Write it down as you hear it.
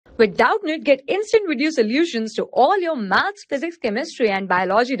With Doubtnut, get instant video solutions to all your maths, physics, chemistry, and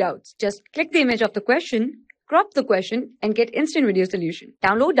biology doubts. Just click the image of the question, crop the question, and get instant video solution.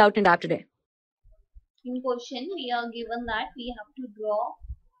 Download Doubtnut app today. In question, we are given that we have to draw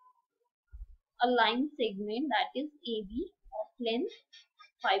a line segment, that is AB, of length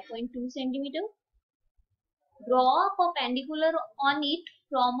 5.2 centimeter. Draw a perpendicular on it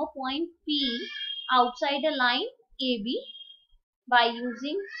from a point P outside a line AB by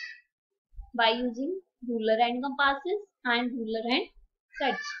using ruler and compasses and ruler and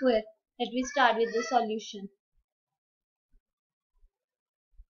set square. Let me start with the solution.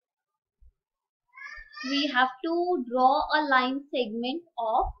 We have to draw a line segment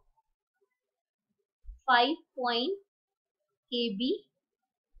of 5 point AB,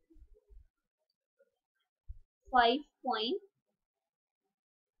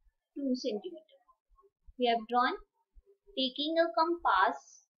 5.2 centimeter. We have drawn. Taking a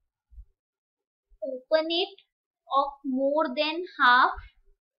compass, open it of more than half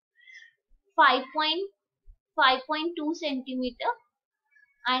 5.2 centimeter,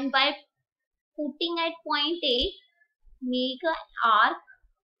 and by putting at point A, make an arc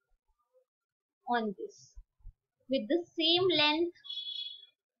on this. With the same length,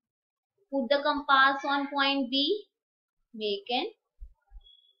 put the compass on point B, make an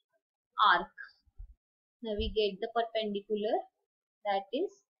arc. Now we get the perpendicular, that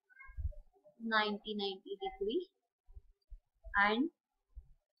is 90 degree, and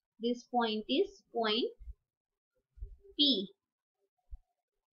this point is point P,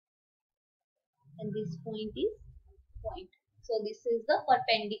 and this point is point. So this is the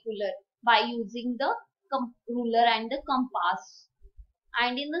perpendicular by using the ruler and the compass.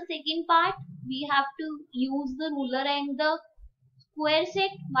 And in the second part, we have to use the ruler and the square set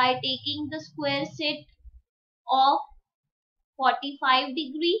by taking the square set of 45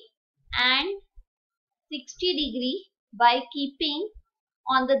 degree and 60 degree by keeping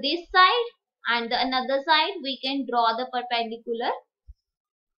on this side, and the another side we can draw the perpendicular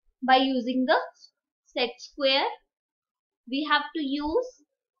by using the set square. We have to use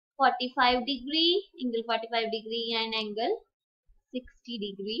 45 degree, angle 45 degree and angle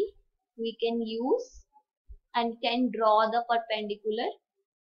 60 degree. We can use and can draw the perpendicular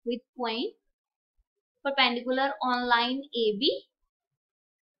with point perpendicular on line AB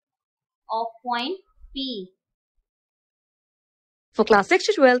of point P. For class 6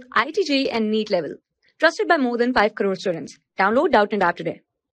 to 12, IIT JEE and NEET level. Trusted by more than 5 crore students. Download Doubtnut app today.